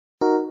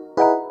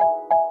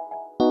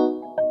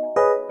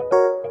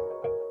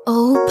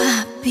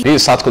This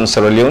is Satcon,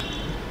 Sierra Leone.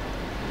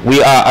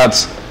 We are at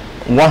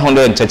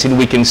 113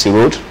 Weekensy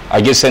Road,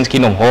 adjacent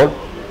Kingdom Hall.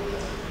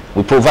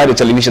 We provide a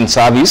television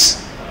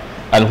service,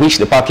 and which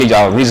the package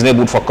are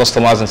reasonable for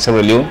customers in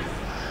Sierra Leone,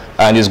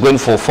 and is going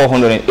for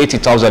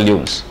 480,000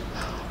 leones.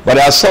 But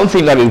there's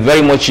something that is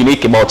very much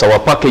unique about our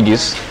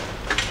packages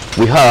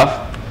we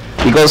have,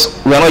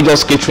 because we are not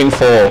just catering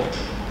for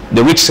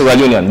the rich Sierra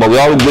Leonean, but we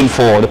are going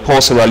for the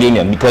poor Sierra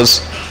Leonean,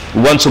 because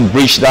we want to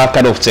bridge that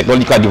kind of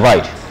technological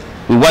divide.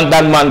 We want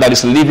that man that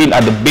is living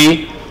at the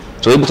bay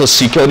to be able to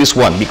secure this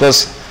one,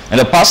 because in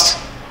the past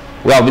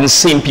we have been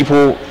seeing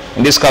people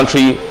in this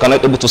country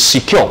cannot be able to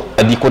secure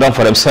a decoder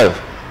for themselves,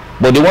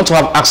 but they want to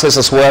have access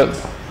as well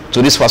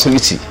to this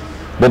facility.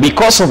 But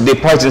because of the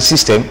pricing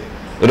system,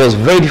 it was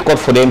very difficult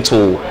for them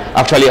to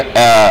actually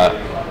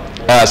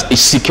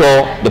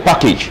secure the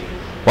package.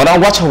 But now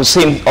what I was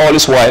saying all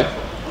this while,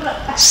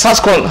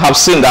 Satcon have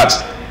seen that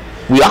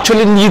we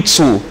actually need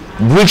to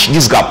bridge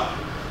this gap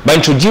by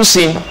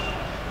introducing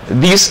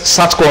this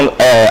Satcon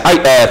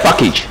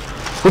package,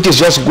 which is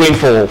just going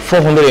for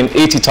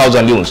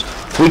 480,000 loans,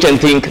 which I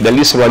think the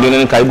least Sierra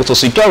Leonean can be able to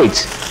secure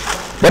it.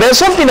 But there's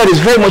something that is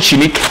very much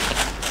unique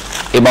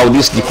about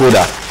this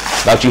decoder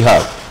that you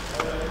have.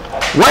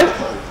 When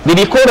the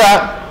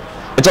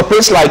decoder, it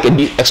operates like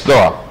a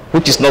Explorer,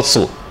 which is not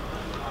so.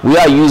 We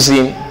are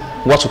using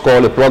what we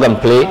call a plug and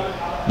play,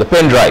 the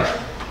pen drive.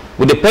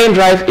 With the pen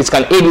drive, it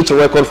can aid you to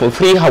record for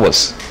 3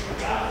 hours.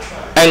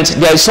 And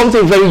there is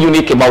something very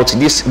unique about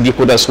this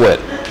decoder as well.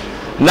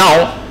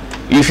 Now,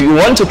 if you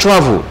want to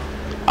travel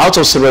out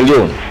of Sierra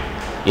Leone,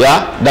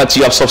 that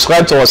you have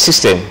subscribed to our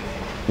system,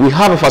 we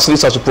have a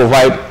facility to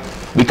provide.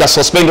 We can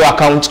suspend your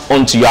account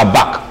until you are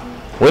back.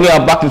 When you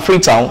are back in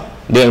Freetown,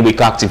 then we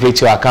can activate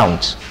your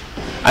account.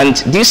 And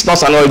this is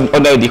not an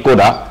ordinary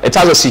decoder. It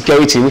has a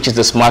security, which is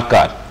the smart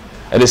card.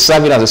 It is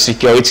serving as a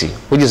security,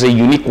 which is a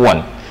unique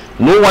one.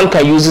 No one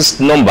can use this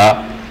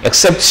number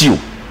except you.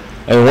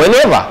 And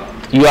whenever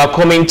you are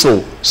coming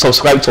to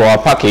subscribe to our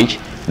package,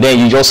 then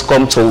you just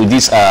come to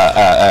this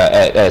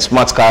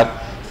smart card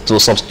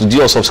to do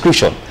your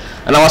subscription.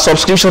 And our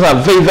subscriptions are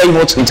very, very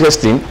much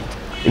interesting.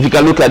 If you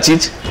can look at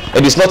it,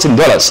 it is not in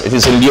dollars, it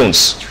is in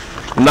leones.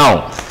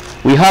 Now,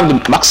 we have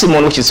the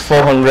maximum, which is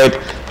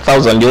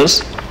 400,000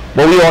 leones,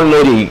 but we all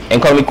know the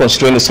economic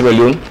constraint in Sierra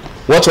Leone.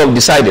 What we have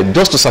decided,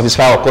 just to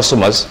satisfy our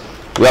customers,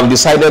 we have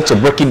decided to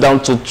break it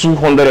down to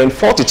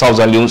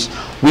 240,000 leones.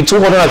 With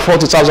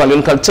 240,000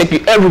 leones can take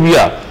you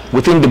everywhere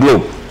within the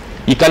globe.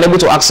 You can be able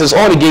to access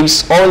all the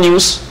games, all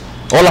news,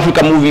 all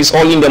African movies,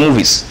 all Indian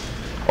movies,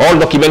 all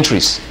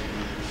documentaries.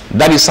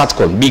 That is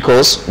Satcon,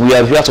 because we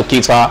are here to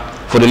cater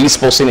for the least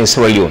person in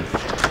Sierra Leone.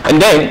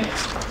 And then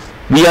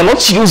we are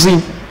not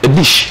using a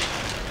dish.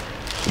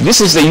 This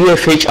is the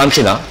UFH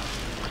antenna.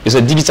 It's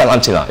a digital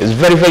antenna. It's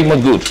very, very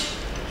much good.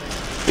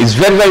 It's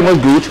very, very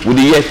much good with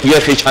the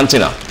UFH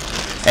antenna.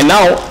 And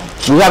now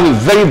we have a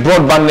very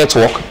broadband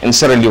network in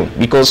Sierra Leone,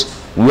 because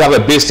we have a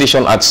base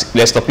station at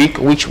Leicester Peak,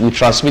 which we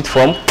transmit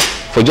from,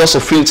 for just to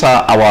filter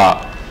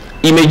our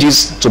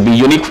images to be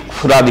unique,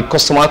 so that the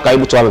customer can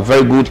be able to have a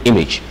very good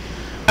image.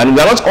 And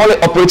we are not only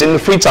operating in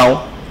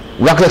Freetown,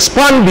 we can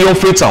expand beyond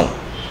Freetown.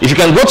 If you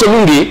can go to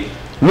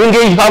Lunge,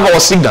 you have our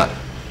signal.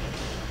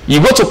 You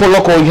go to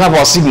Poloko, you have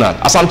our signal.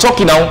 As I'm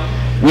talking now,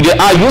 we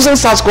are using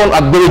Satcon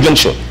at Berry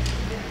Junction.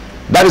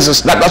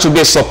 That should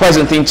be a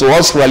surprising thing to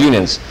all Sierra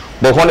Leoneans.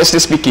 But honestly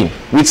speaking,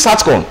 with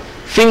Satcon,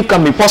 things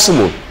can be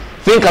possible.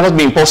 Things cannot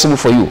be impossible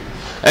for you.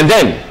 And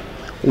then,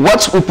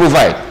 what we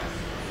provide,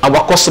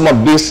 our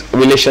customer-based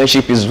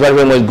relationship is very,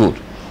 very much good.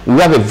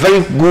 We have a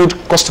very good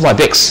customer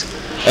desk,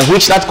 in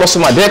which that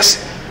customer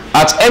desk,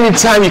 at any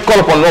time you call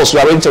upon us, we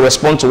are ready to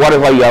respond to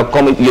whatever you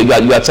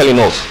are telling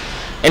us.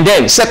 And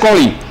then,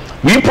 secondly,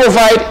 we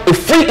provide a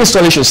free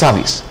installation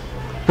service,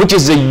 which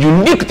is the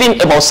unique thing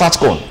about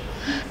Satcon.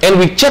 And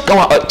we check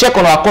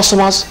on our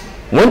customers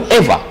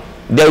whenever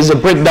there is a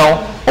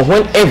breakdown, or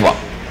whenever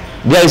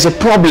there is a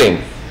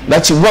problem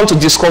that you want to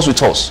discuss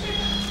with us.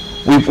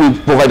 We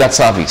provide that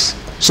service.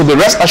 So be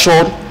rest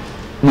assured,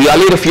 we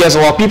allay the fears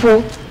of our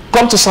people.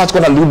 Come to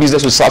Satcon and do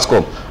business with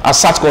Satcon,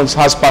 as Satcon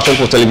has passion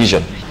for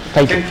television.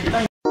 Thank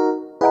you.